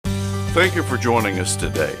Thank you for joining us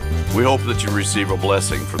today. We hope that you receive a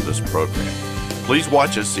blessing from this program. Please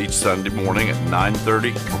watch us each Sunday morning at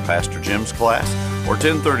 9:30 for Pastor Jim's class or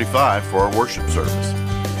 10:35 for our worship service.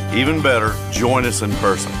 Even better, join us in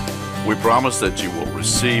person. We promise that you will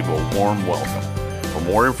receive a warm welcome. For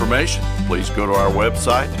more information, please go to our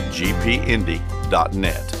website,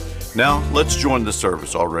 gpindy.net. Now, let's join the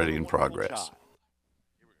service already in progress.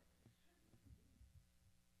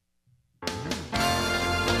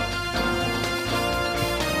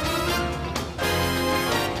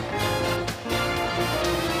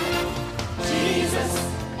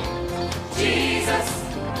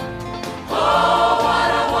 Oh,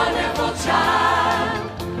 what a wonderful child.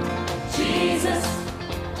 Jesus,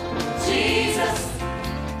 Jesus,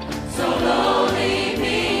 so lowly,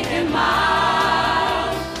 meek and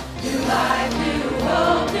mild. New life, new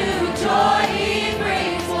hope, new joy he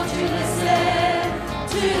brings. Won't you listen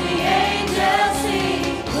to the angels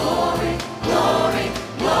sing? Glory, glory,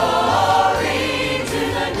 glory to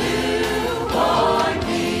the newborn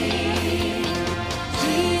King.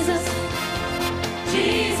 Jesus,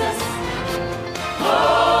 Jesus,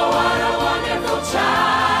 oh, what a wonderful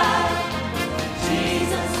child.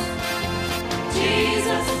 Jesus,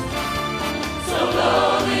 Jesus, so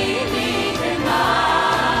lowly, meek and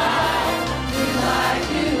mild. New life,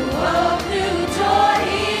 new hope, new joy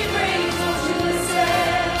he brings. Won't you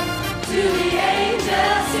listen to the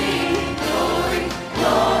angels sing? Glory,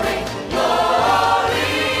 glory, glory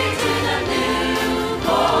to the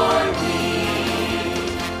newborn King.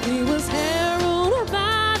 He was heralded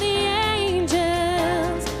by the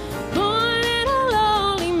angels, born in a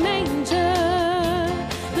lowly manger.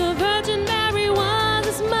 The Virgin Mary was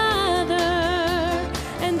his mother,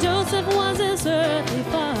 and Joseph was his earthly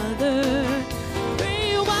father.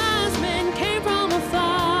 3 wise men came from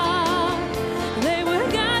afar. They were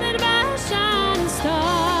guided by a shining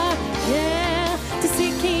star, yeah, to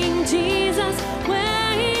see King Jesus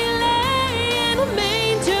where he lay in a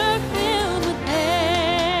manger filled with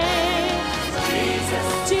hay. Jesus,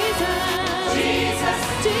 Jesus, Jesus,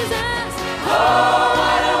 Jesus, oh,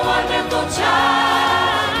 what a wonderful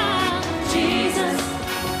child. Jesus,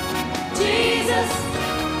 Jesus,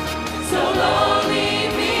 so lowly,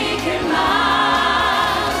 meek and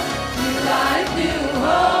mild. New life, new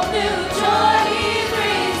hope, new joy he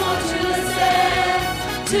brings. Won't you listen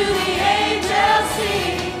to the angels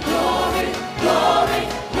sing? Glory, glory,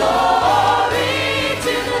 glory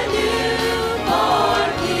to the newborn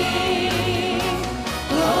King.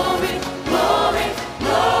 Glory, glory,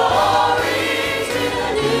 glory to the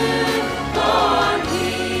newborn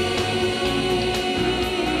King.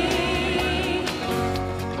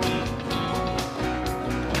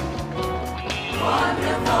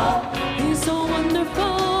 Wonderful he's so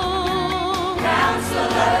wonderful.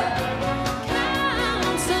 Counselor,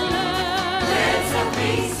 Counselor, Prince of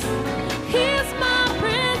Peace, he's my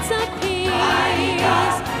Prince of Peace. Mighty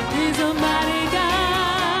God. He's a mighty God.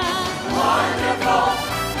 wonderful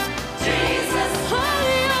Jesus,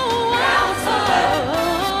 Holy, oh, Counselor,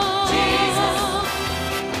 wonderful. Jesus,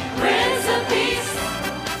 Prince of Peace,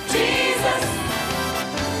 Jesus,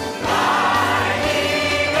 mighty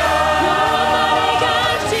God, Mighty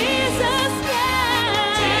God, Jesus,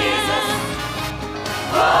 yeah. Jesus,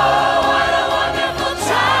 oh, what a wonderful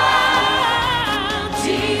child.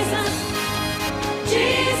 Jesus,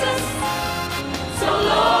 Jesus, so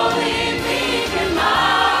lowly, meek and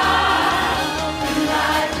mild. New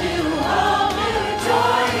life, new hope, new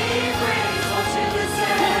joy he brings. Won't you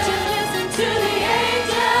listen to the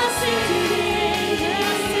angels sing?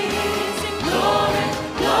 Glory,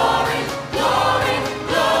 glory, glory,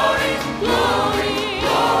 glory, glory,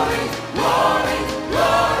 glory, glory,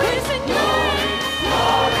 glory, glory,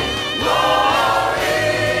 glory, glory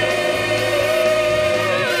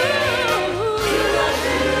to the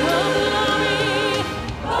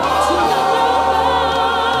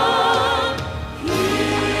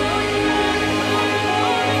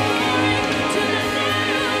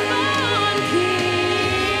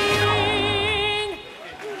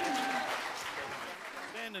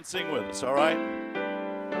Stand and sing with us, all right?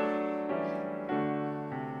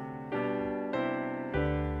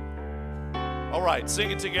 All right,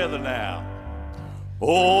 sing it together now.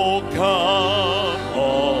 Oh, come,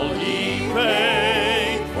 all ye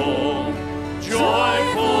faithful,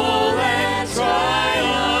 joyful and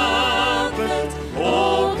triumphant.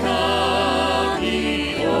 Oh, come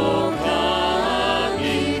ye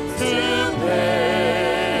to Bethlehem.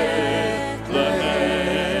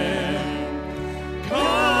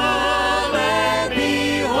 Come and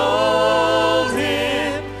behold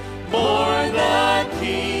him, born the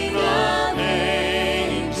King of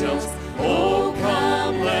angels. Oh,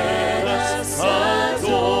 come, let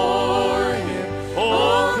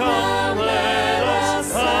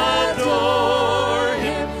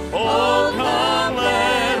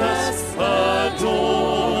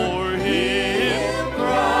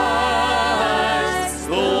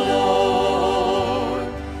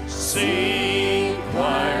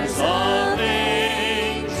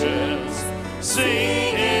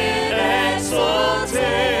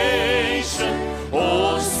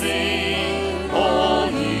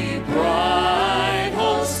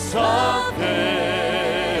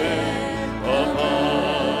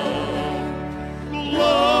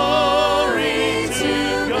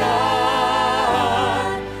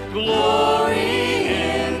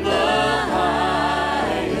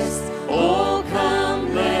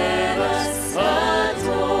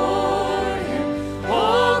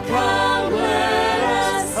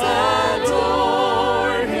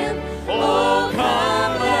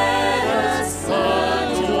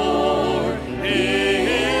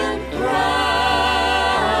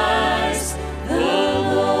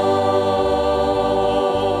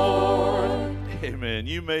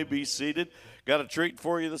be seated. Got a treat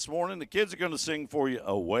for you this morning. The kids are going to sing for you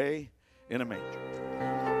Away in a Manger.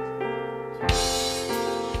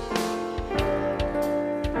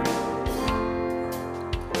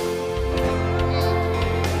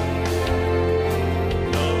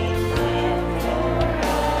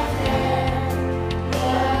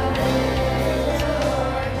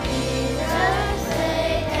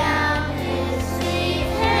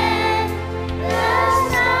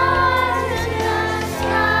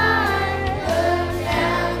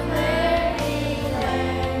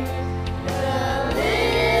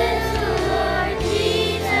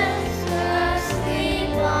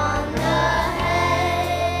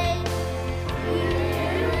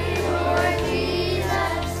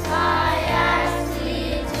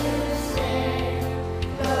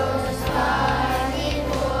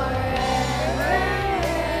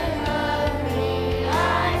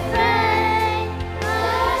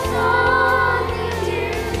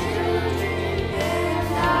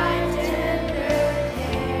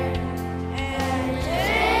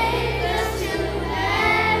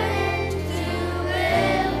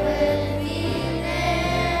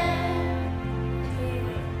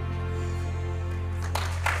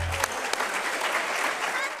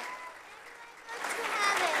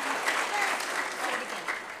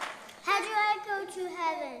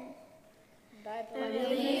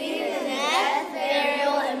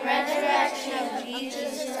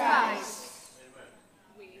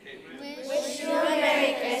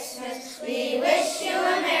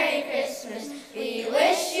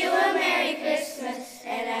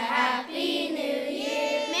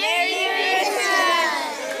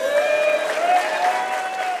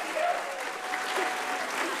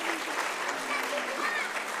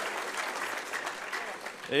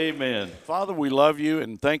 Amen. Father, we love you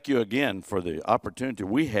and thank you again for the opportunity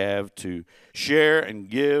we have to share and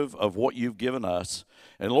give of what you've given us.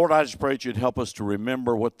 And Lord, I just pray that you'd help us to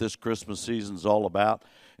remember what this Christmas season is all about.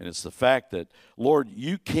 And it's the fact that, Lord,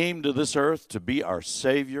 you came to this earth to be our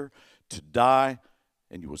Savior, to die,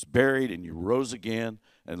 and you was buried and you rose again.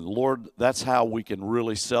 And Lord, that's how we can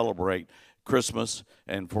really celebrate Christmas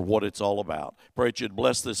and for what it's all about. Pray that you'd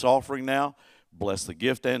bless this offering now, bless the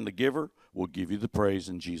gift and the giver. We'll give you the praise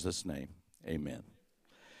in Jesus' name. Amen.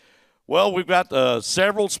 Well, we've got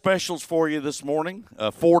several specials for you this morning,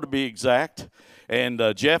 4 to be exact. And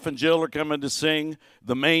Jeff and Jill are coming to sing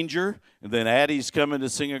The Manger. And then Addie's coming to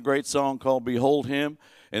sing a great song called Behold Him.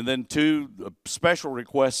 And then 2 special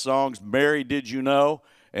request songs, Mary Did You Know?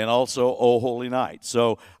 And also Oh Holy Night.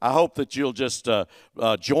 So I hope that you'll just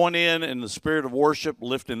join in the spirit of worship,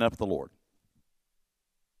 lifting up the Lord.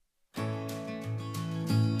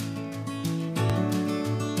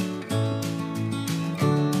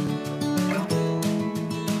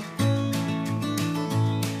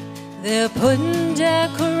 They're putting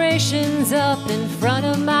decorations up in front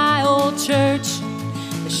of my old church.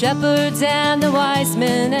 The shepherds and the wise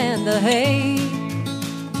men and the hay.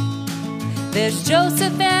 There's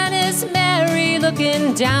Joseph and his Mary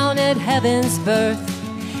looking down at heaven's birth,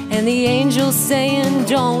 and the angels saying,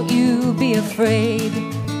 don't you be afraid.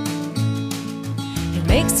 It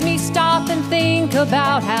makes me stop and think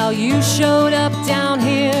about how you showed up down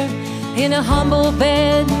here in a humble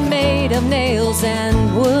bed made of nails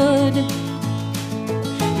and wood.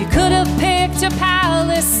 You could have picked a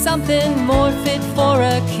palace, something more fit for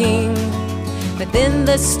a king, but then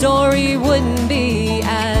the story wouldn't be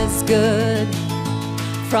as good.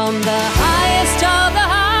 From the highest of the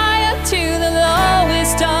high up to the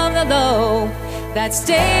lowest of the low, that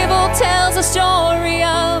stable tells a story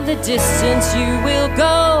of the distance you will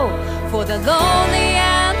go. For the lonely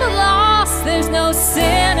and the lost, there's no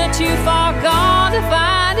sinner too far gone to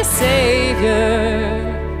find a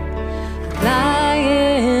Savior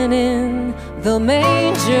lying in the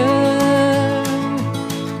manger.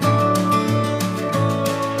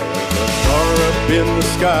 The star up in the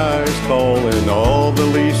sky is calling all the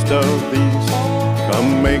least of these.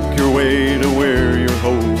 Come make your way to where your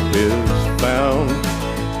hope is found.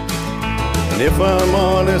 And if I'm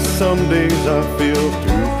honest, some days I feel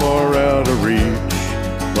too far out of reach,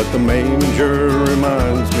 but the manger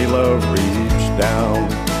reminds me love reached down.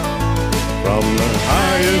 From the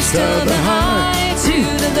highest of the high to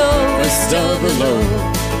the lowest of the low,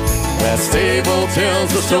 that stable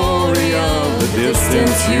tells the story of the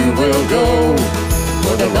distance you will go.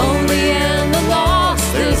 for the lonely and the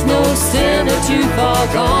lost, there's no sinner too far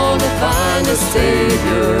gone to find a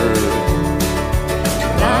Savior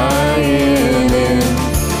lying in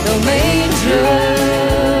the manger.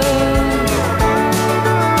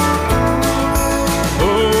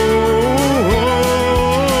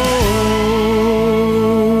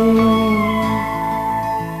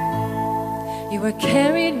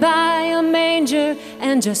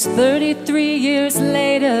 it's 33 years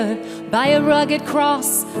later, by a rugged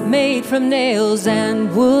cross made from nails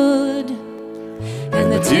and wood.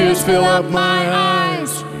 And the tears fill up my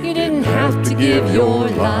eyes. You didn't have to give your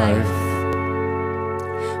life,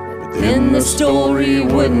 but then the story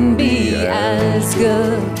wouldn't be as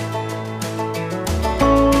good.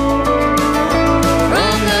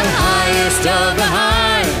 From the highest of the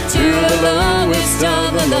high to the lowest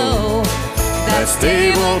of the low, that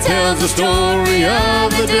stable tells the story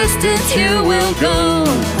of the distance you will go.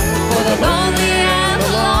 For the lonely and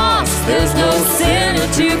the lost, there's no sinner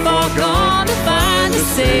too far gone to find a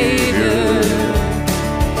Savior,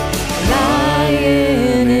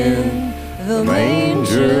 lying in the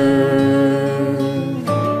manger.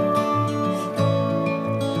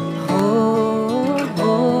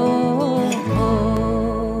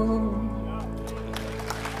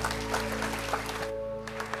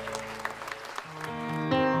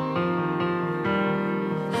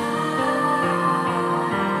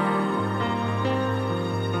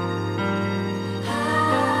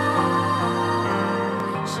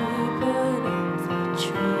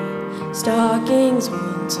 Stockings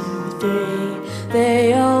 1, 2, 3,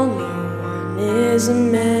 they all know one is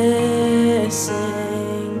missing.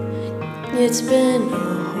 It's been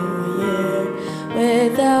a whole year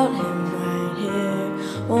without him right here.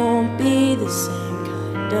 Won't be the same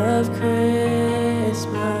kind of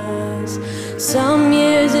Christmas. Some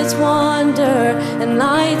years it's wonder and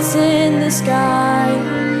lights in the sky.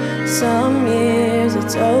 Some years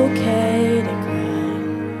it's okay to cry.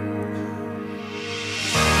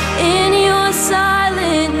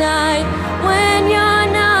 Silent night, when you're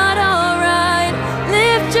not alright,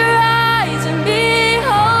 lift your eyes and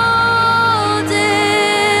behold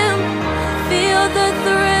him. Feel the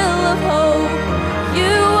thrill of hope.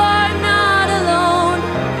 You are not alone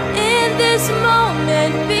in this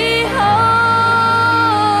moment. Behold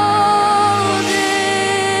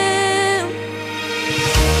him.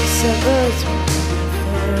 December's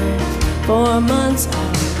 23rd, 4 months out of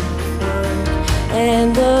work,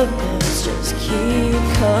 and the just keep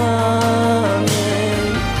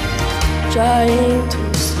coming, trying to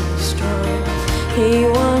stay strong. He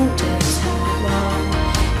wonders how long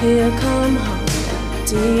he'll come home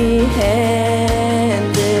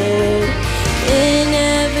empty-handed. In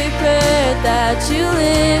every prayer that you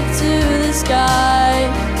lift to the sky,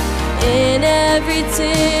 in every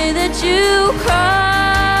tear that you cry.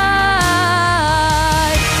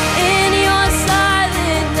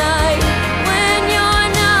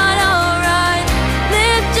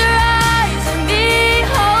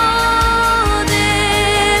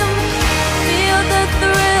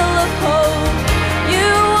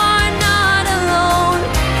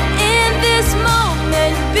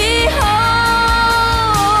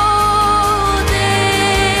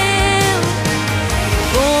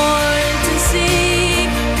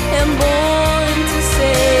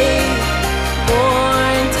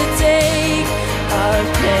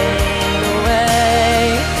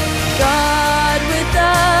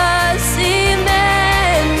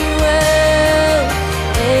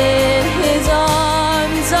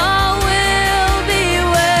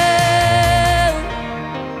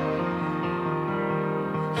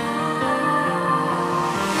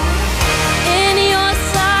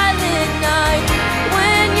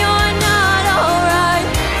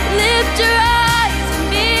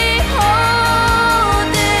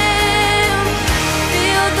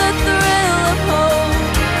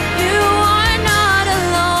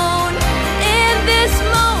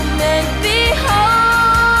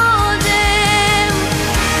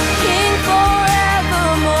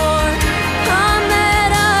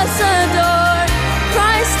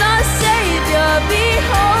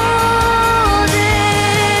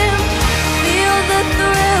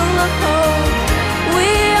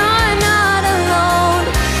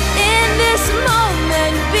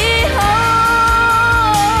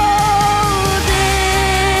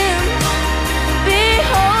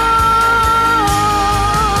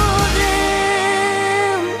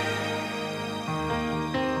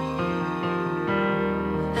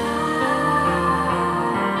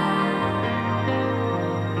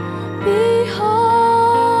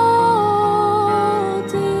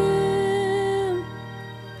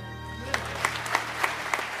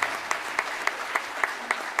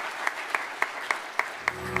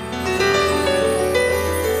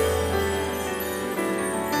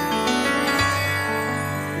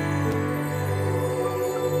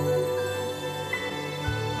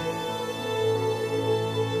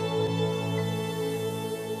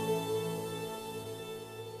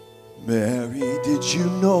 Mary, did you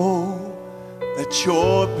know that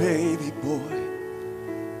your baby boy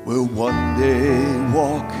will one day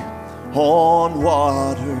walk on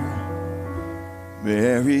water.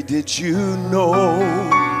 Mary, did you know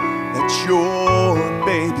that your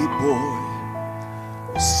baby boy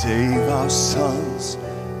will save our sons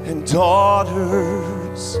and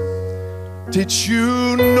daughters? Did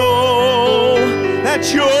you know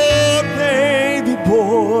that your baby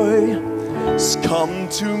boy has come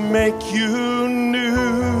to make you new?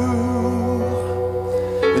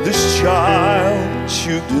 This child that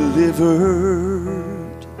you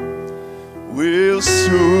delivered will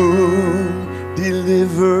soon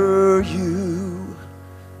deliver you.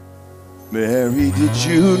 Mary, did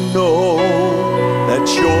you know that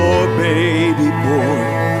your baby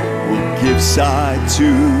boy will give sight to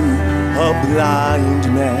a blind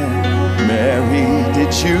man? Mary,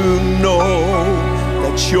 did you know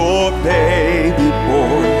that your baby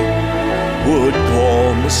boy would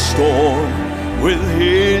calm the storm with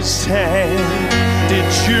his hand? Did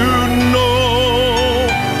you know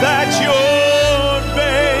that your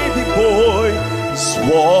baby boy has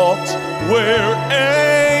walked where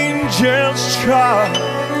angels trod?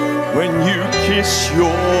 When you kiss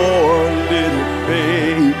your little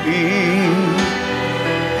baby,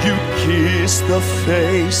 you kiss the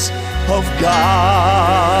face of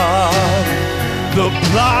God. The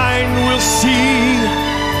blind will see,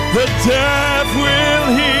 the deaf will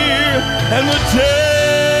hear, and the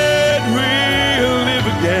dead will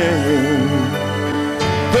live again.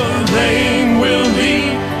 The lame will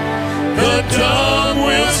leap, the dumb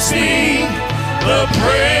will speak, the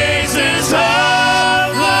praises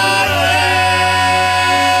of the Lamb.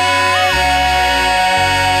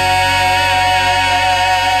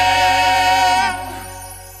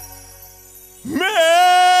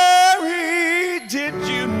 Mary, did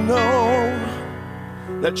you know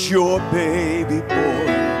that your baby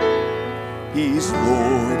boy, he's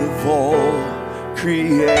Lord of all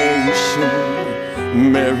creation?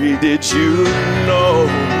 Mary, did you know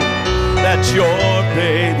that your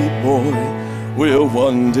baby boy will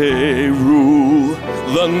one day rule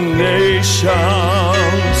the nations?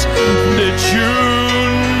 Did you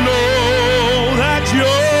know that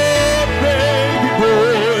your baby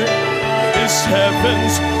boy is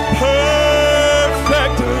heaven's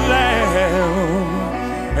perfect lamb?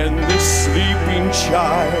 And this sleeping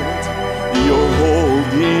child you're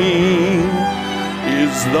holding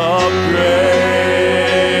is the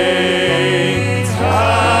great I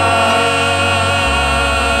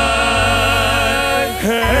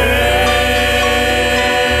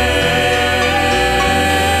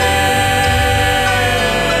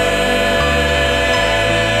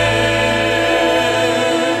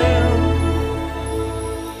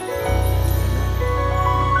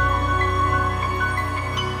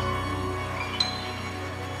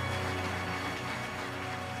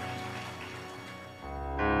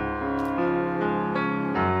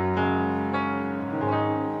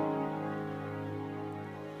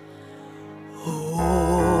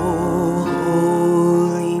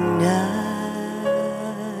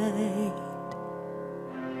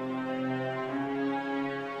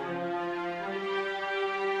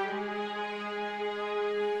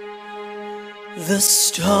The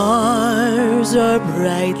stars are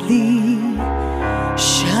brightly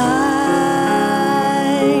shining.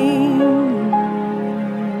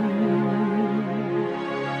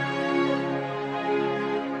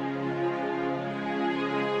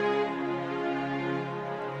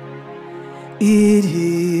 It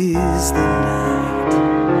is the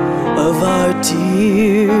night of our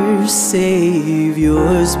dear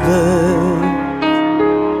Savior's birth.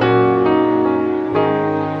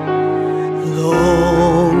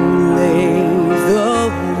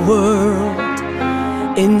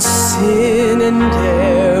 In sin and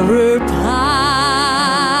error pining,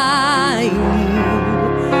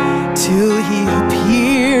 till he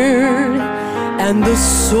appeared and the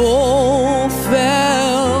soul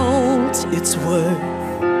felt its worth.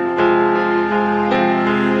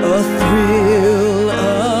 A thrill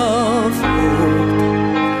of hope,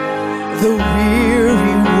 the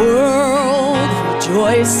weary world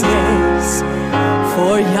rejoices,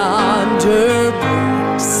 for yonder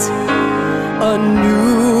breaks a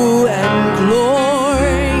new and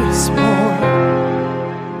glorious morn.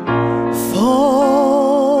 Fall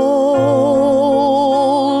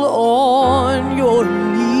on your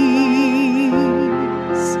knees,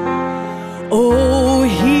 oh,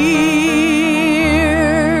 hear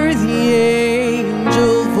the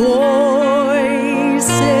angel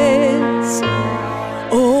voices,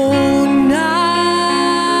 oh,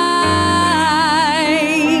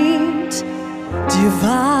 night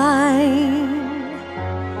divine.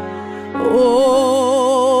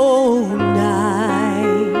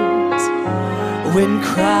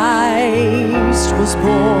 Christ was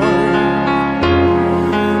born.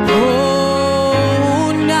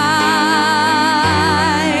 Oh, night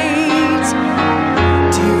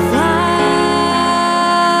divine.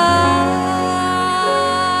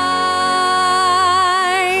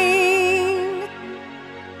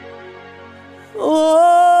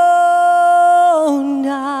 Oh,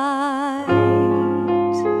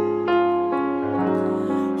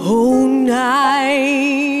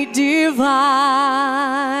 night divine.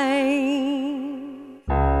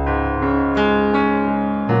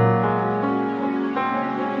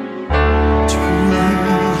 Truly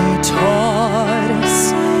he taught us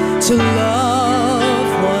to love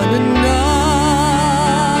one another.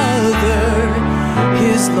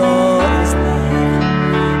 His law is love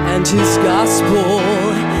and his gospel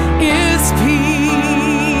is peace.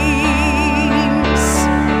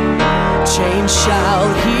 Chains shall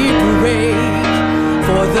he break,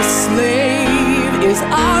 for the slave is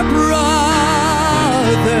our brother,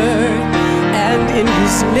 and in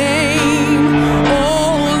his name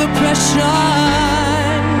all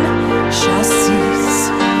oppression shall cease.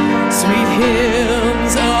 Sweet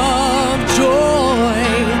hymns of joy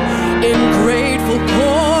in grateful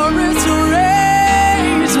chorus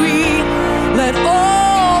raise we. Let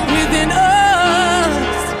all within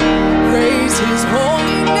us praise his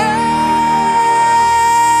holy name.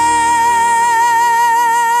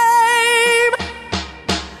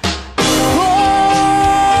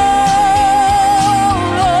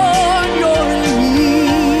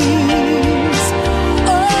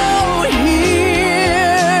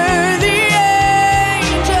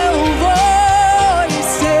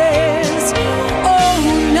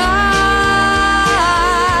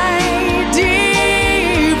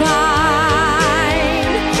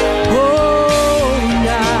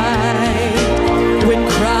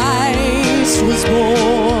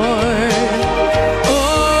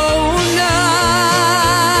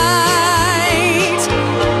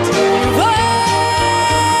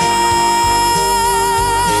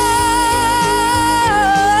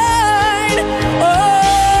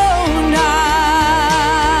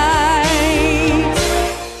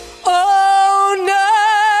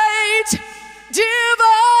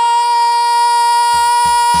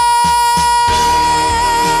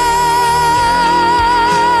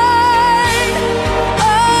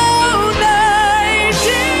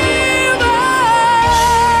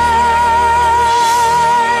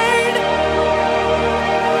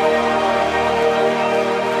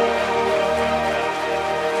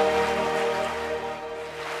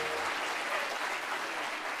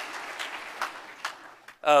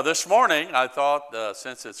 This morning, I thought,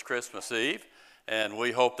 since it's Christmas Eve, and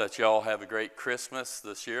we hope that y'all have a great Christmas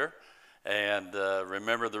this year, and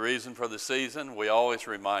remember the reason for the season, we always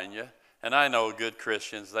remind you, and I know good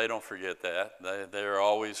Christians, they don't forget that. They're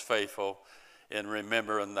always faithful in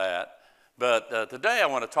remembering that. But today I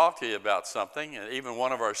want to talk to you about something, and even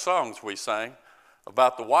one of our songs we sang,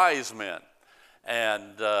 about the wise men.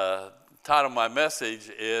 And the title of my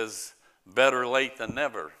message is Better Late Than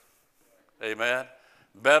Never. Amen.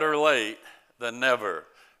 Better late than never.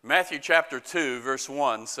 Matthew chapter 2, verse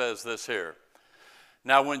 1 says this here.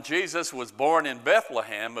 Now when Jesus was born in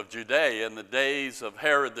Bethlehem of Judea in the days of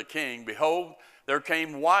Herod the king, behold, there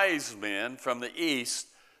came wise men from the east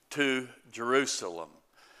to Jerusalem.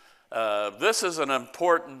 This is an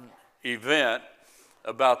important event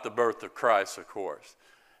about the birth of Christ, of course.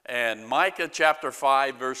 And Micah chapter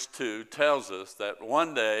 5, verse 2 tells us that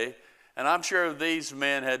one day, and I'm sure these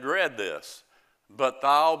men had read this, but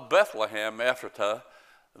thou, Bethlehem Ephratah,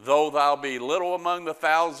 though thou be little among the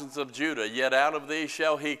thousands of Judah, yet out of thee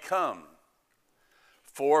shall he come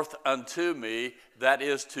forth unto me, that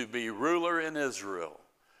is to be ruler in Israel,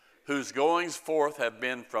 whose goings forth have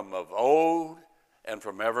been from of old and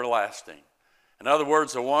from everlasting. In other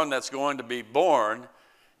words, the one that's going to be born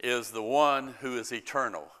is the one who is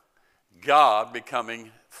eternal, God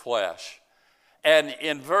becoming flesh. And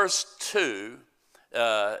in verse 2,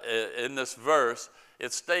 in this verse,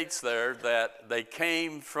 it states there that they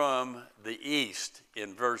came from the east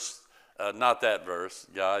in verse, not that verse,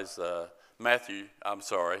 guys, Matthew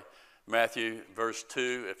verse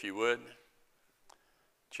 2, if you would.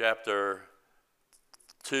 Chapter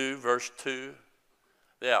 2, verse 2.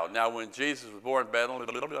 Yeah, now when Jesus was born in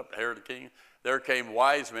Bethlehem, Herod the king, there came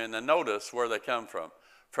wise men, and notice where they come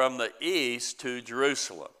from the east to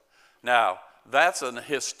Jerusalem. Now, that's an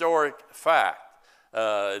historic fact.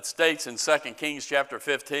 It states in 2 Kings chapter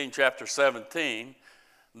 15, chapter 17,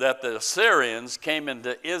 that the Assyrians came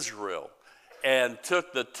into Israel and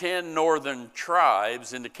took the 10 northern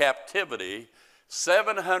tribes into captivity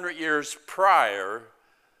 700 years prior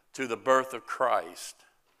to the birth of Christ.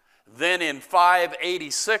 Then in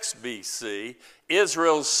 586 BC,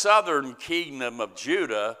 Israel's southern kingdom of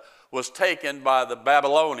Judah was taken by the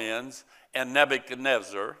Babylonians and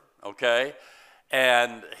Nebuchadnezzar, okay?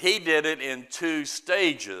 And he did it in 2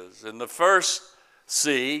 stages. In the first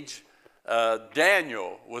siege,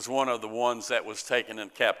 Daniel was one of the ones that was taken in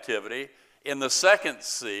captivity. In the second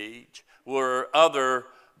siege were other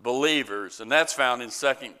believers, and that's found in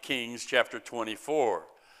 2 Kings chapter 24.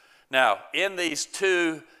 Now, in these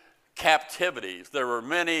 2 captivities, there were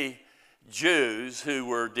many Jews who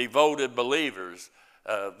were devoted believers.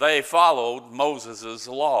 They followed Moses'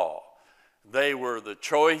 law. They were the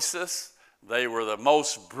choicest, they were the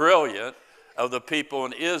most brilliant of the people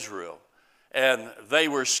in Israel. And they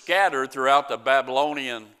were scattered throughout the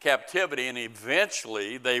Babylonian captivity, and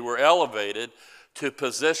eventually they were elevated to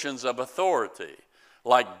positions of authority,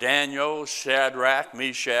 like Daniel, Shadrach,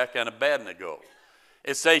 Meshach, and Abednego.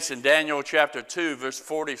 It states in Daniel chapter 2, verse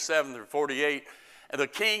 47 through 48, "And the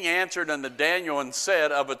king answered unto Daniel and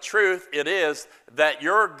said, Of a truth it is that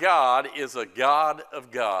your God is a God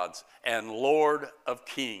of gods and Lord of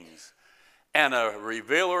kings, and a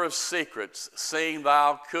revealer of secrets, seeing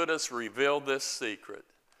thou couldst reveal this secret.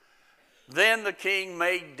 Then the king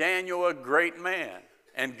made Daniel a great man,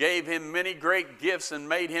 and gave him many great gifts, and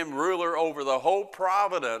made him ruler over the whole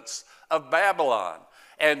province of Babylon,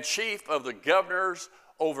 and chief of the governors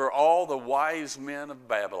over all the wise men of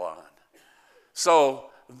Babylon."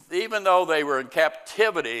 So even though they were in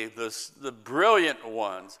captivity, the brilliant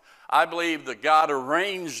ones, I believe the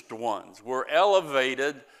God-arranged ones, were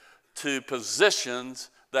elevated to positions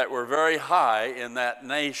that were very high in that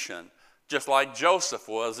nation, just like Joseph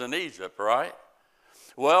was in Egypt, right?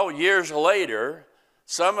 Well, years later,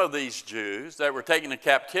 some of these Jews that were taken into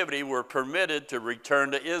captivity were permitted to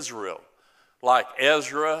return to Israel, like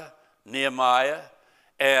Ezra, Nehemiah,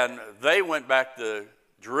 and they went back to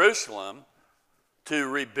Jerusalem to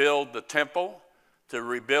rebuild the temple, to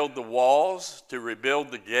rebuild the walls, to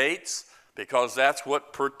rebuild the gates, because that's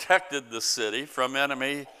what protected the city from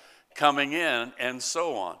enemy coming in, and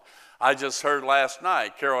so on. I just heard last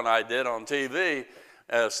night, Carol and I did on TV,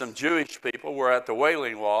 some Jewish people were at the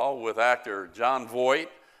Wailing Wall with actor John Voight.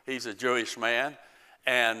 He's a Jewish man.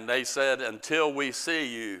 And they said, until we see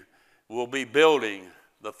you, we'll be building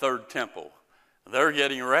the 3rd temple. They're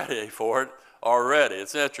getting ready for it already.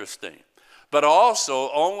 It's interesting. But also,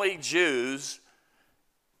 only Jews,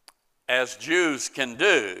 as Jews can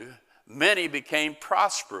do, many became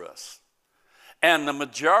prosperous. And the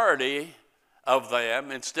majority of them,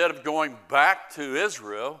 instead of going back to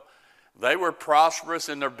Israel, they were prosperous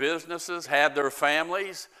in their businesses, had their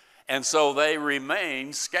families, and so they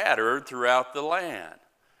remained scattered throughout the land.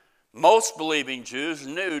 Most believing Jews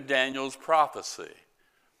knew Daniel's prophecy,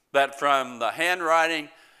 that from the handwriting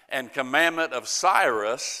and commandment of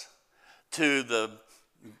Cyrus to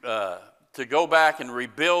go back and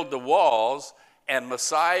rebuild the walls, and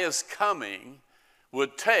Messiah's coming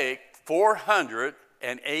would take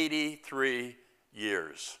 483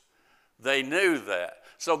 years. They knew that.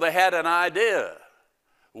 So they had an idea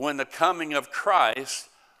when the coming of Christ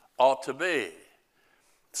ought to be.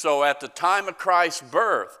 So at the time of Christ's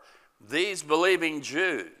birth, these believing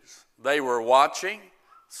Jews, they were watching,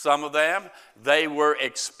 some of them, they were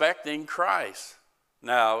expecting Christ.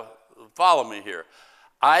 Now, follow me here.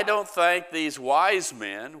 I don't think these wise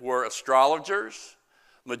men were astrologers,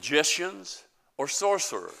 magicians, or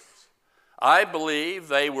sorcerers. I believe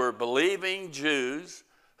they were believing Jews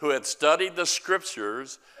who had studied the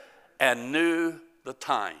scriptures and knew the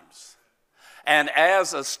times. And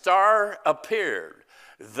as a star appeared,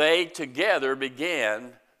 they together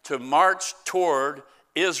began to march toward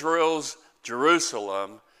Israel's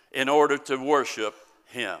Jerusalem in order to worship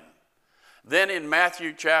him. Then in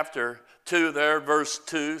Matthew chapter 2 there, verse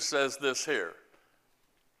 2 says this here.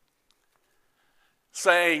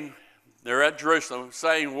 Saying, they're at Jerusalem,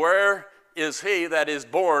 saying, "Where is he that is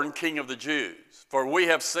born King of the Jews? For we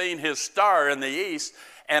have seen his star in the east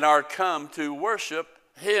and are come to worship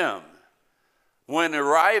him." When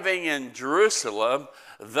arriving in Jerusalem,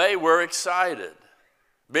 they were excited.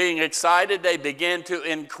 Being excited, they began to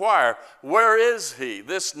inquire, where is he,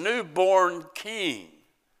 this newborn king?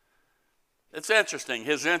 It's interesting,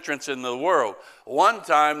 his entrance in the world. One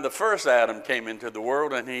time, the first Adam came into the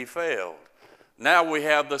world and he failed. Now we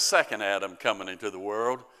have the second Adam coming into the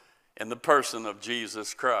world in the person of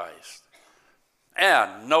Jesus Christ.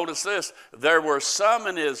 And notice this, there were some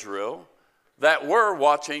in Israel that were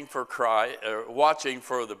watching for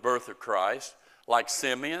the birth of Christ, like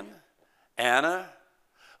Simeon, Anna.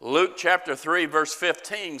 Luke chapter 3, verse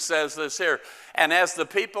 15 says this here, "And as the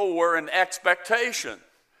people were in expectation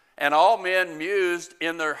And all men mused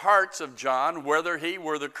in their hearts of John whether he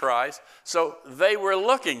were the Christ. So they were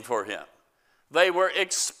looking for him. They were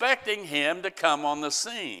expecting him to come on the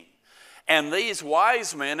scene. And these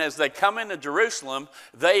wise men, as they come into Jerusalem,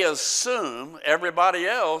 they assume everybody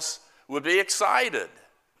else would be excited.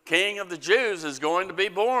 King of the Jews is going to be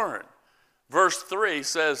born. Verse 3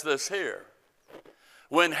 says this here.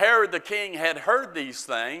 When Herod the king had heard these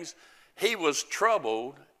things, he was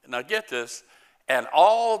troubled. Now get this. And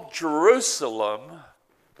all Jerusalem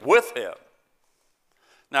with him.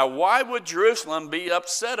 Now, why would Jerusalem be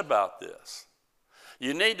upset about this?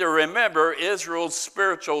 You need to remember Israel's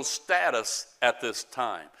spiritual status at this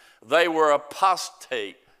time. They were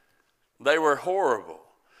apostate. They were horrible.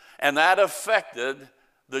 And that affected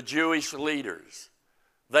the Jewish leaders.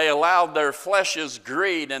 They allowed their flesh's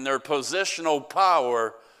greed and their positional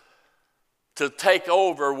power to take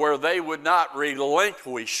over where they would not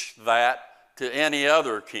relinquish that to any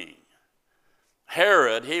other king.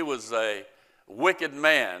 Herod, he was a wicked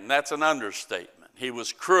man. That's an understatement. He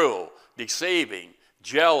was cruel, deceiving,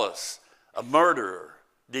 jealous, a murderer,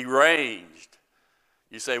 deranged.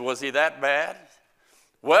 You say, was he that bad?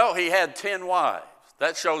 Well, he had 10 wives.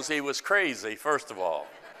 That shows he was crazy, first of all.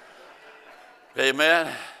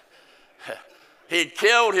 Amen. He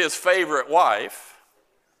killed his favorite wife,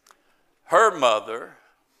 her mother,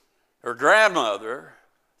 her grandmother,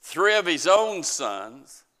 3 of his own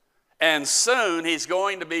sons, and soon he's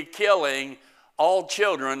going to be killing all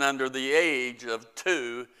children under the age of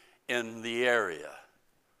 2 in the area.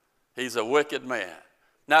 He's a wicked man.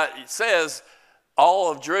 Now, it says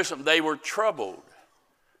all of Jerusalem, they were troubled.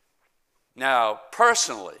 Now,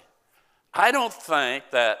 personally, I don't think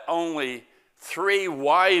that only 3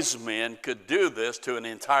 wise men could do this to an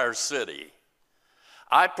entire city.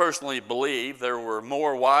 I personally believe there were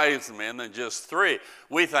more wise men than just 3.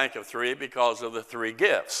 We think of 3 because of the 3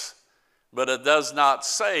 gifts, but it does not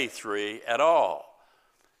say 3 at all.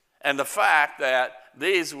 And the fact that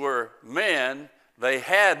these were men, they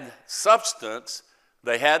had substance,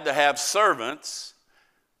 they had to have servants,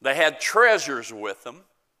 they had treasures with them,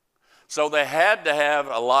 so they had to have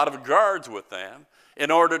a lot of guards with them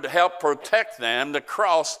in order to help protect them to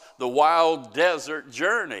cross the wild desert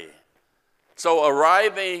journey. So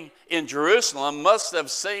arriving in Jerusalem must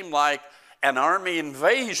have seemed like an army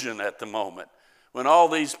invasion at the moment when all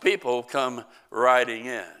these people come riding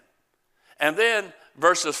in. And then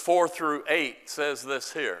verses 4 through 8 says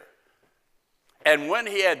this here. And when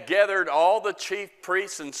he had gathered all the chief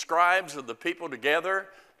priests and scribes of the people together,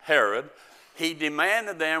 Herod, he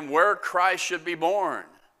demanded them where Christ should be born.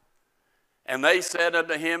 And they said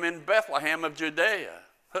unto him, in Bethlehem of Judea.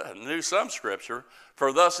 Knew some scripture,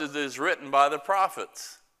 for thus it is written by the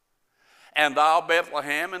prophets. And thou,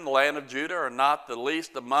 Bethlehem, in the land of Judah, are not the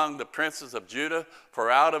least among the princes of Judah, for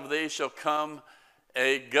out of thee shall come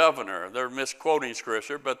a governor. They're misquoting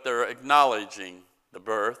scripture, but they're acknowledging the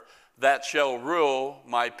birth, that shall rule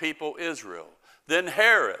my people Israel. Then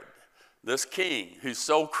Herod, this king, who's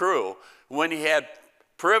so cruel, when he had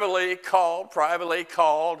privately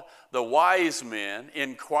called the wise men,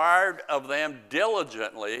 inquired of them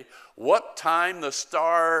diligently what time the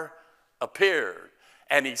star appeared.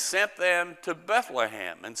 And he sent them to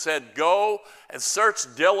Bethlehem and said, go and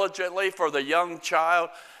search diligently for the young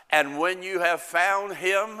child, and when you have found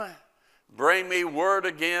him, bring me word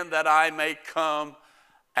again that I may come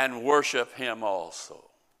and worship him also.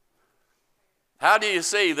 How do you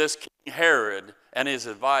see this King Herod and his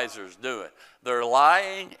advisors do it? They're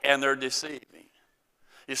lying and they're deceiving.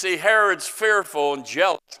 You see, Herod's fearful and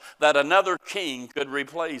jealous that another king could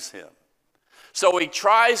replace him. So he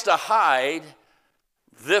tries to hide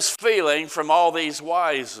this feeling from all these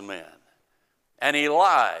wise men. And he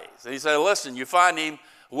lies. And he said, listen, you find him,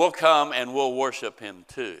 we'll come and we'll worship him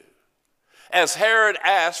too. As Herod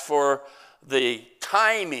asked for the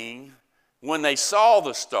timing when they saw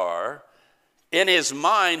the star, in his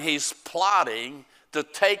mind he's plotting to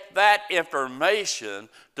take that information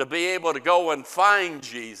to be able to go and find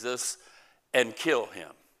Jesus and kill him.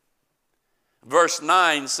 Verse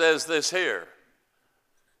 9 says this here.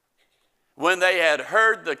 When they had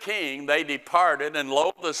heard the king, they departed, and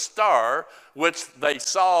lo, the star which they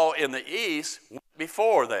saw in the east went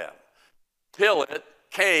before them, till it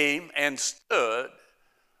came and stood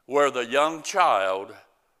where the young child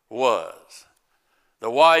was. The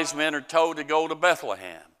wise men are told to go to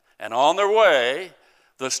Bethlehem, and on their way,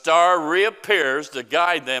 the star reappears to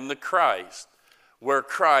guide them to Christ, where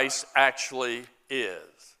Christ actually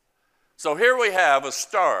is. So here we have a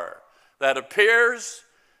star that appears,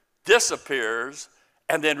 disappears,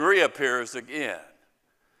 and then reappears again.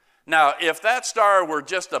 Now, if that star were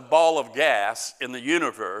just a ball of gas in the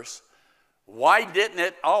universe, why didn't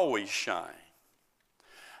it always shine?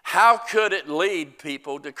 How could it lead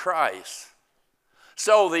people to Christ?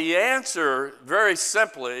 So the answer, very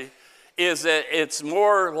simply, is that it's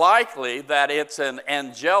more likely that it's an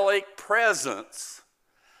angelic presence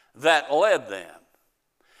that led them.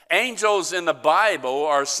 Angels in the Bible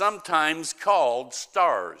are sometimes called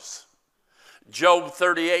stars. Job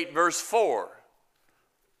 38, verse 4.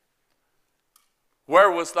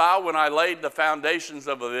 Where wast thou when I laid the foundations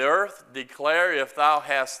of the earth? Declare if thou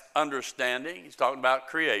hast understanding. He's talking about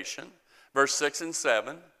creation. Verse 6 and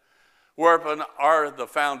 7. Whereupon are the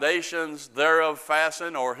foundations thereof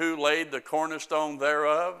fastened, or who laid the cornerstone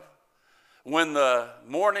thereof? When the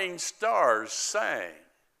morning stars sang.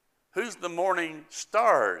 Who's the morning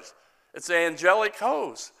stars? It's the angelic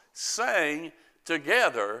host sang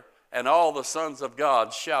together, and all the sons of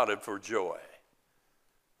God shouted for joy.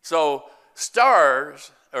 So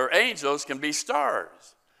stars, or angels, can be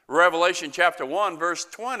stars. Revelation chapter 1, verse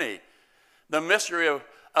 20. The mystery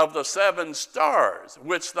of the 7 stars,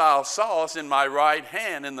 which thou sawest in my right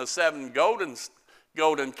hand, and the 7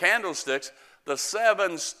 golden candlesticks. The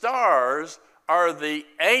 7 stars are the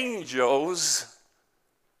angels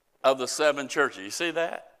of the 7 churches. You see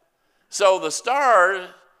that? So the star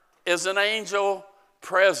is an angel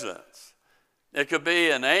presence. It could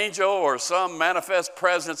be an angel or some manifest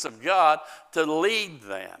presence of God to lead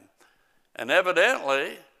them. And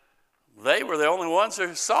evidently, they were the only ones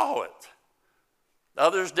who saw it.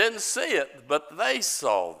 Others didn't see it, but they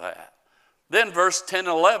saw that. Then verse 10 and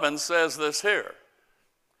 11 says this here.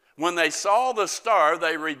 When they saw the star,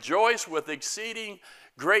 they rejoiced with exceeding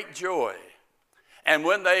great joy. And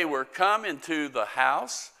when they were come into the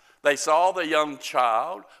house, they saw the young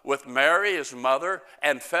child with Mary his mother,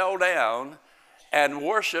 and fell down and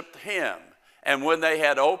worshiped him. And when they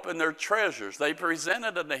had opened their treasures, they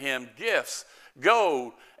presented unto him gifts,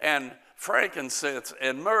 gold and frankincense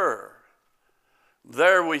and myrrh.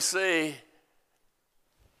 There we see,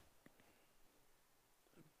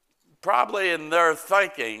 probably in their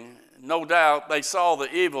thinking, no doubt they saw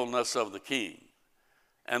the evilness of the king,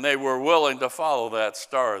 and they were willing to follow that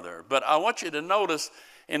star there. But I want you to notice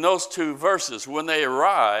in those 2 verses, when they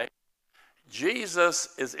arrive, Jesus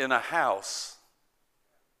is in a house.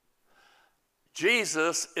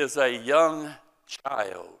 Jesus is a young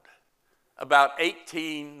child, about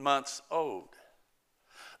 18 months old.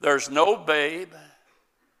 There's no babe,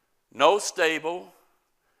 no stable,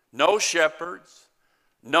 no shepherds,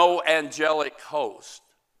 no angelic host.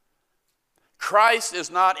 Christ is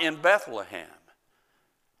not in Bethlehem.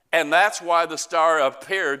 And that's why the star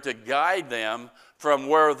appeared to guide them from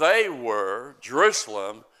where they were,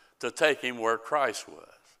 Jerusalem, to take him where Christ was.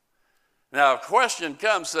 Now, a question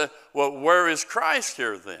comes, well, where is Christ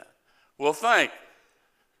here then? Well, think.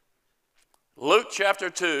 Luke chapter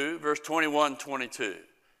 2, verse 21, 22.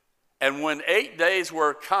 And when 8 days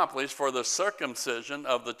were accomplished for the circumcision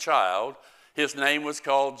of the child, his name was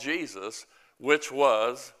called Jesus, which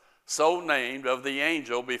was so named of the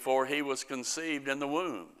angel before he was conceived in the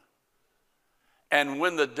womb. And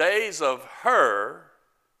when the days of her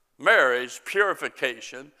marriage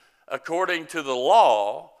purification, according to the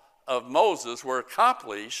law of Moses, were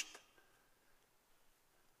accomplished,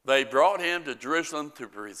 they brought him to Jerusalem to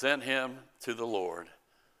present him to the Lord.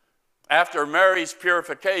 After Mary's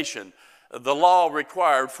purification, the law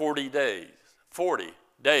required 40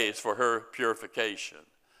 days for her purification.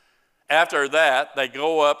 After that, they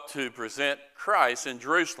go up to present Christ in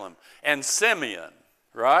Jerusalem. And Simeon,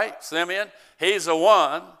 right? Simeon, he's the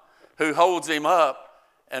one who holds him up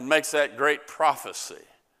and makes that great prophecy.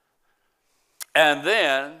 And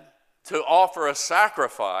then to offer a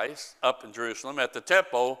sacrifice up in Jerusalem at the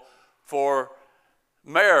temple for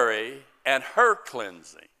Mary and her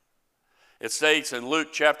cleansing. It states in Luke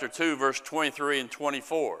chapter 2, verse 23 and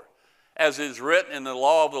 24, as is written in the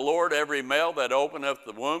law of the Lord, every male that openeth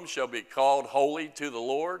the womb shall be called holy to the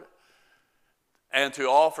Lord, and to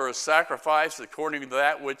offer a sacrifice according to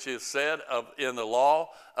that which is said in the law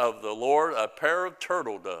of the Lord, a pair of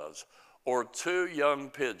turtle doves or 2 young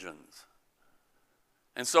pigeons.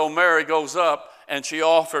 And so Mary goes up and she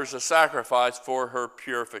offers a sacrifice for her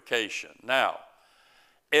purification. Now,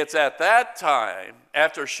 it's at that time,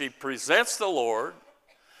 after she presents the Lord,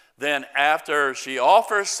 then after she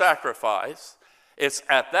offers sacrifice, it's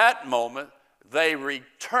at that moment they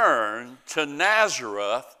return to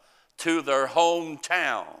Nazareth, to their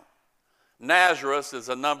hometown. Nazareth is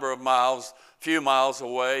a number of miles, few miles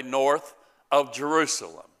away north of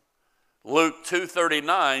Jerusalem. Luke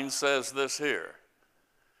 2:39 says this here.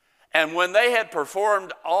 And when they had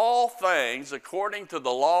performed all things according to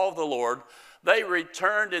the law of the Lord, they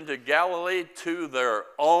returned into Galilee to their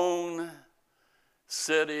own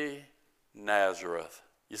city, Nazareth.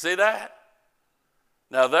 You see that?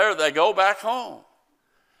 Now there they go back home.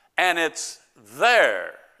 And it's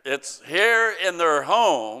there. It's here in their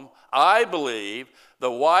home, I believe,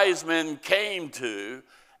 the wise men came to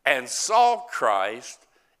and saw Christ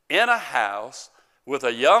in a house with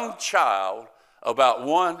a young child about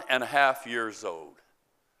 1.5 years old.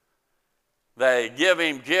 They give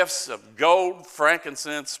him gifts of gold,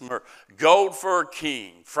 frankincense, myrrh. Gold for a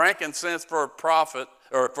king, frankincense for a prophet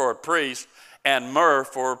or for a priest, and myrrh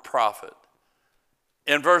for a prophet.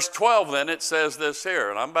 In verse 12 then it says this here,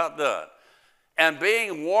 and I'm about done. And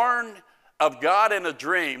being warned of God in a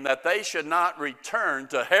dream that they should not return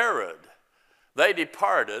to Herod, they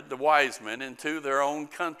departed, the wise men, into their own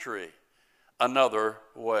country another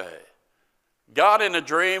way. God in a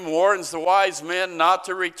dream warns the wise men not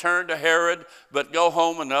to return to Herod, but go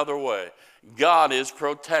home another way. God is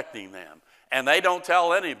protecting them. And they don't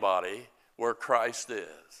tell anybody where Christ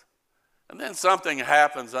is. And then something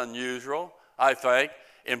happens unusual, I think.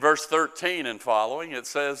 In verse 13 and following, it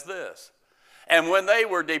says this. And when they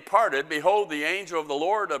were departed, behold, the angel of the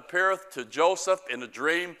Lord appeareth to Joseph in a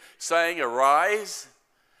dream, saying, Arise,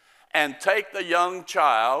 and take the young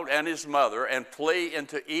child and his mother, and flee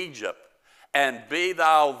into Egypt, and be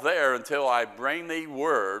thou there until I bring thee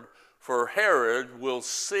word, for Herod will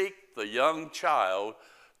seek the young child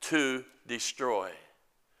to destroy.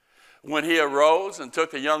 When he arose and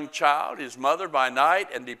took the young child, his mother by night,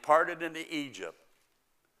 and departed into Egypt,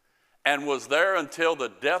 and was there until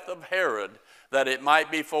the death of Herod, that it might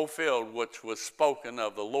be fulfilled which was spoken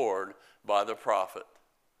of the Lord by the prophet,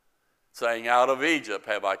 saying, Out of Egypt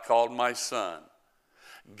have I called my son.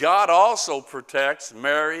 God also protects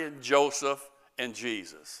Mary and Joseph and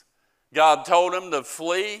Jesus. God told him to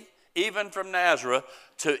flee even from Nazareth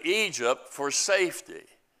to Egypt for safety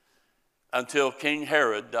until King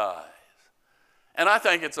Herod dies. And I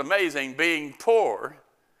think it's amazing, being poor,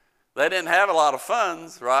 they didn't have a lot of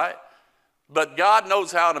funds, right? But God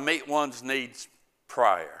knows how to meet one's needs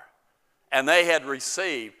prior. And they had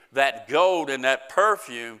received that gold, and that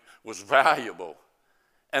perfume was valuable.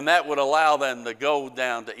 And that would allow them to go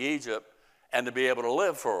down to Egypt and to be able to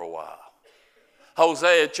live for a while.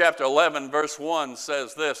 Hosea chapter 11 verse 1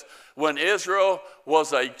 says this, When Israel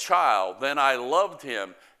was a child, then I loved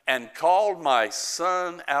him and called my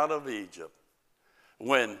son out of Egypt.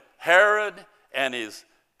 When Herod and his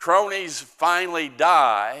cronies finally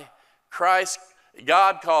die,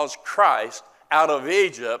 God calls Christ out of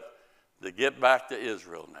Egypt to get back to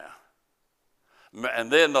Israel now.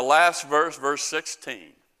 And then the last verse, verse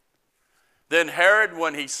 16. Then Herod,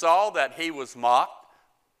 when he saw that he was mocked,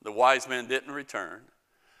 the wise men didn't return,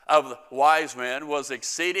 of the wise men was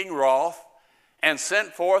exceeding wroth, and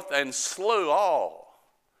sent forth and slew all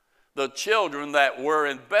the children that were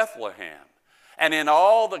in Bethlehem, and in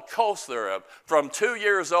all the coasts thereof, from 2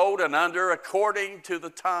 years old and under, according to the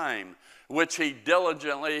time which he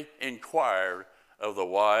diligently inquired of the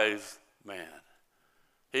wise man.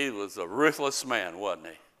 He was a ruthless man, wasn't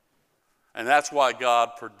he? And that's why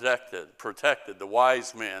God protected the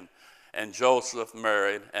wise men and Joseph,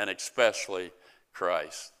 Mary, and especially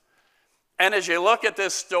Christ. And as you look at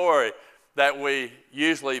this story that we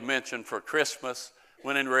usually mention for Christmas,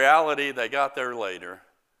 when in reality they got there later,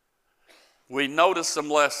 we notice some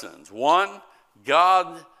lessons. One,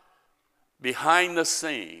 God behind the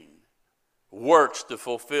scene works to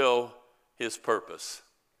fulfill his purpose.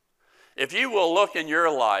 If you will look in your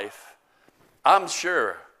life, I'm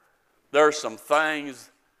sure there are some things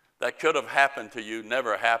that could have happened to you,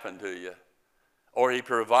 never happened to you, or he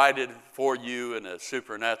provided for you in a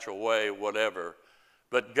supernatural way, whatever.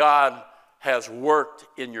 But God has worked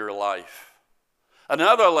in your life.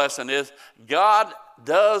 Another lesson is God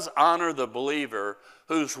does honor the believer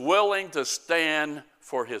who's willing to stand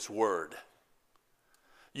for his word.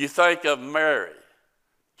 You think of Mary,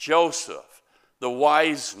 Joseph, the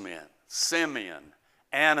wise men, Simeon,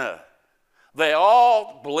 Anna. They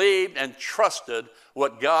all believed and trusted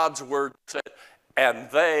what God's word said, and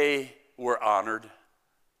they were honored.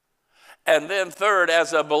 And then third,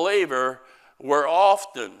 as a believer, we're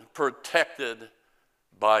often protected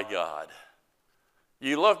by God.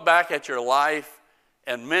 You look back at your life,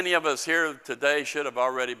 and many of us here today should have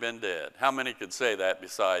already been dead. How many could say that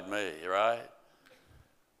beside me, right?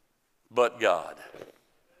 But God.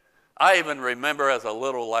 I even remember as a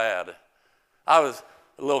little lad, I was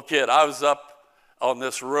a little kid, I was up on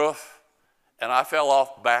this roof, and I fell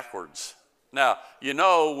off backwards. Now, you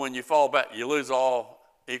know when you fall back, you lose all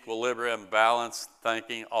equilibrium, balance,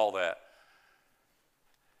 thinking, all that.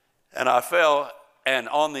 And I fell, and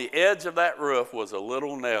on the edge of that roof was a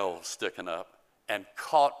little nail sticking up and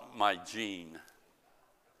caught my jean.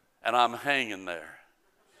 And I'm hanging there.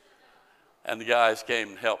 And the guys came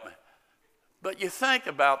and helped me. But you think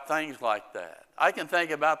about things like that. I can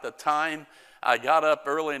think about the time I got up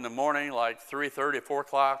early in the morning, like 3:30, 4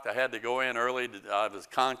 o'clock. I had to go in early. I was a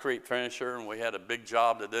concrete finisher, and we had a big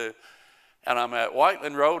job to do. And I'm at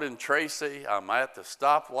Whiteland Road in Tracy. I'm at the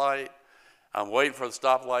stoplight. I'm waiting for the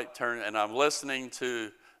stoplight turn, and I'm listening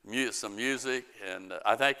to some music. And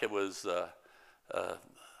I think it was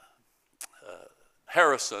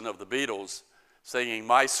Harrison of the Beatles singing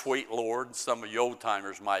My Sweet Lord. Some of you old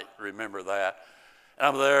timers might remember that. And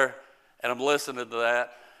I'm there, and I'm listening to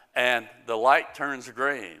that, and the light turns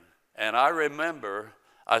green. And I remember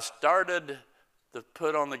I started to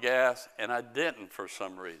put on the gas, and I didn't for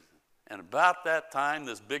some reason. And about that time,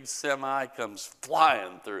 this big semi comes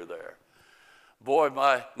flying through there. Boy,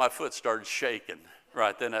 my foot started shaking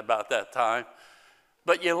right then about that time.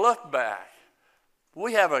 But you look back,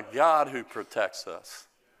 we have a God who protects us.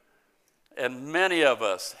 And many of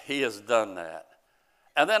us, he has done that.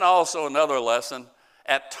 And then also another lesson,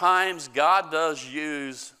 at times God does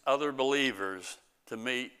use other believers to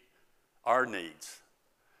meet our needs.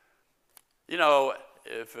 You know,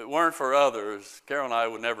 if it weren't for others, Carol and I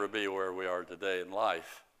would never be where we are today in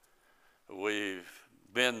life. We've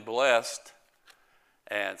been blessed,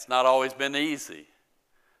 and it's not always been easy.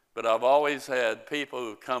 But I've always had people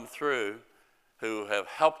who come through who have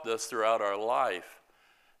helped us throughout our life.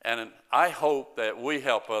 And I hope that we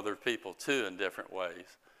help other people too in different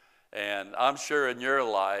ways. And I'm sure in your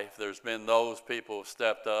life there's been those people who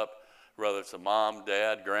stepped up, whether it's a mom,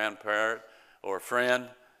 dad, grandparent, or friend,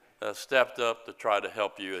 stepped up to try to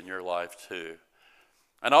help you in your life too.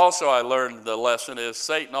 And also I learned the lesson is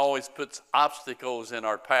Satan always puts obstacles in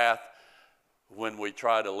our path when we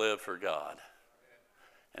try to live for God.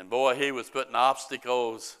 And boy, he was putting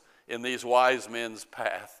obstacles in these wise men's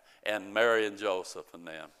path, and Mary and Joseph and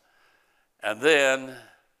them. And then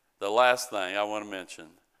the last thing I want to mention,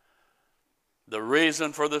 the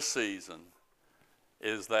reason for the season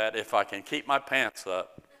is that if I can keep my pants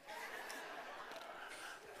up,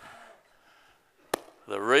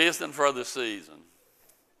 the reason for the season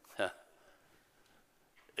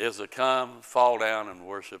is to come, fall down, and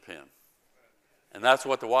worship him. And that's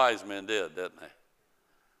what the wise men did, didn't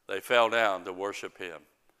they? They fell down to worship him.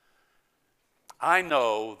 I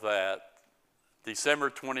know that December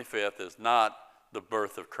 25th is not the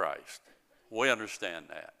birth of Christ. We understand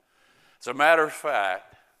that. As a matter of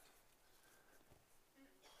fact,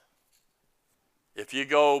 if you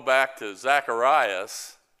go back to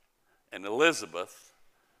Zacharias and Elizabeth,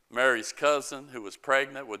 Mary's cousin who was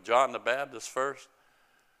pregnant with John the Baptist first,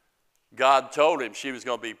 God told him she was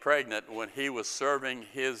going to be pregnant when he was serving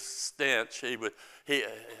his stench. He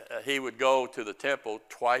would go to the temple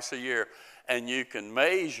twice a year. And you can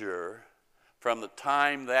measure from the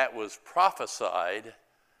time that was prophesied,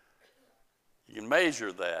 you can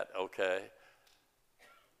measure that, okay,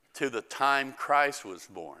 to the time Christ was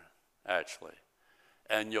born, actually.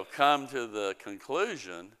 And you'll come to the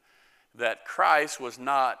conclusion that Christ was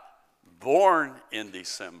not born in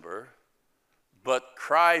December, but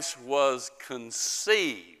Christ was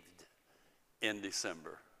conceived in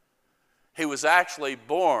December. He was actually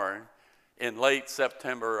born in late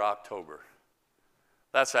September or October.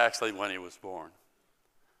 That's actually when he was born.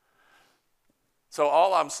 So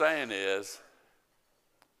all I'm saying is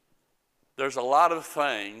there's a lot of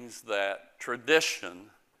things that tradition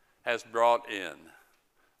has brought in.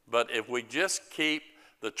 But if we just keep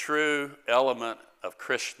the true element of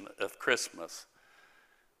Christmas,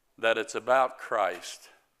 that it's about Christ,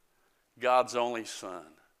 God's only Son,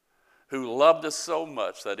 who loved us so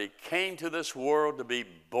much that he came to this world to be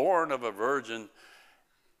born of a virgin,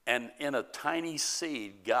 and in a tiny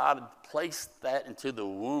seed, God placed that into the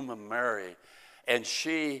womb of Mary, and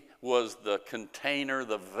she was the container,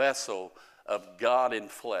 the vessel of God in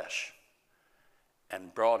flesh,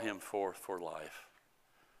 and brought him forth for life.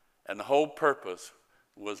 And the whole purpose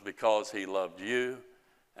was because he loved you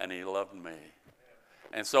and he loved me.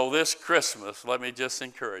 And so this Christmas, let me just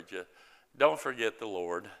encourage you, don't forget the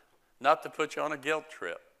Lord. Not to put you on a guilt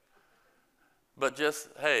trip, but just,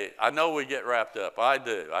 hey, I know we get wrapped up. I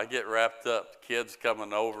do. I get wrapped up. Kids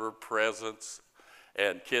coming over, presents,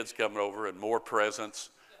 and kids coming over and more presents,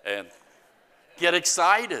 and get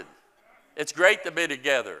excited. It's great to be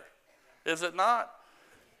together, is it not?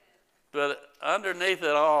 But underneath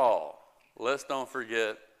it all, let's don't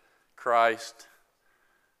forget Christ,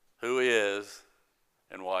 who he is,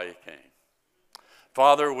 and why he came.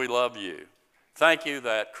 Father, we love you. Thank you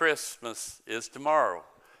that Christmas is tomorrow.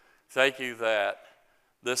 Thank you that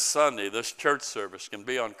this Sunday, this church service can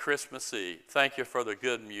be on Christmas Eve. Thank you for the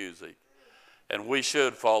good music. And we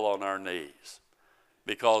should fall on our knees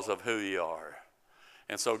because of who you are.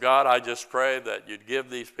 And so, God, I just pray that you'd give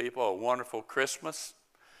these people a wonderful Christmas.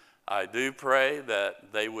 I do pray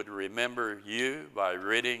that they would remember you by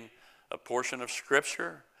reading a portion of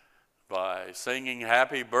Scripture, by singing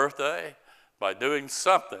happy birthday, by doing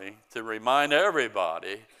something to remind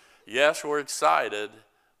everybody, yes, we're excited,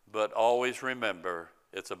 but always remember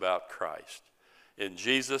it's about Christ. In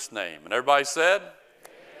Jesus' name. And everybody said?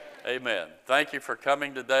 Amen. Amen. Thank you for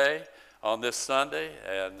coming today on this Sunday,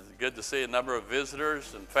 and it's good to see a number of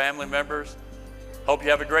visitors and family members. Hope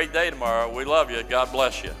you have a great day tomorrow. We love you. God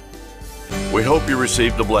bless you. We hope you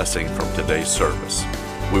received a blessing from today's service.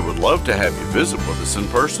 We would love to have you visit with us in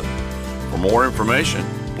person. For more information,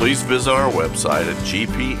 please visit our website at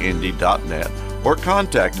gpindy.net or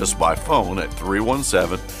contact us by phone at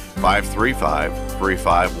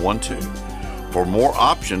 317-535-3512. For more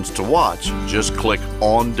options to watch, just click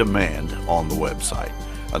On Demand on the website.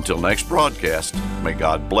 Until next broadcast, may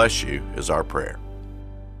God bless you is our prayer.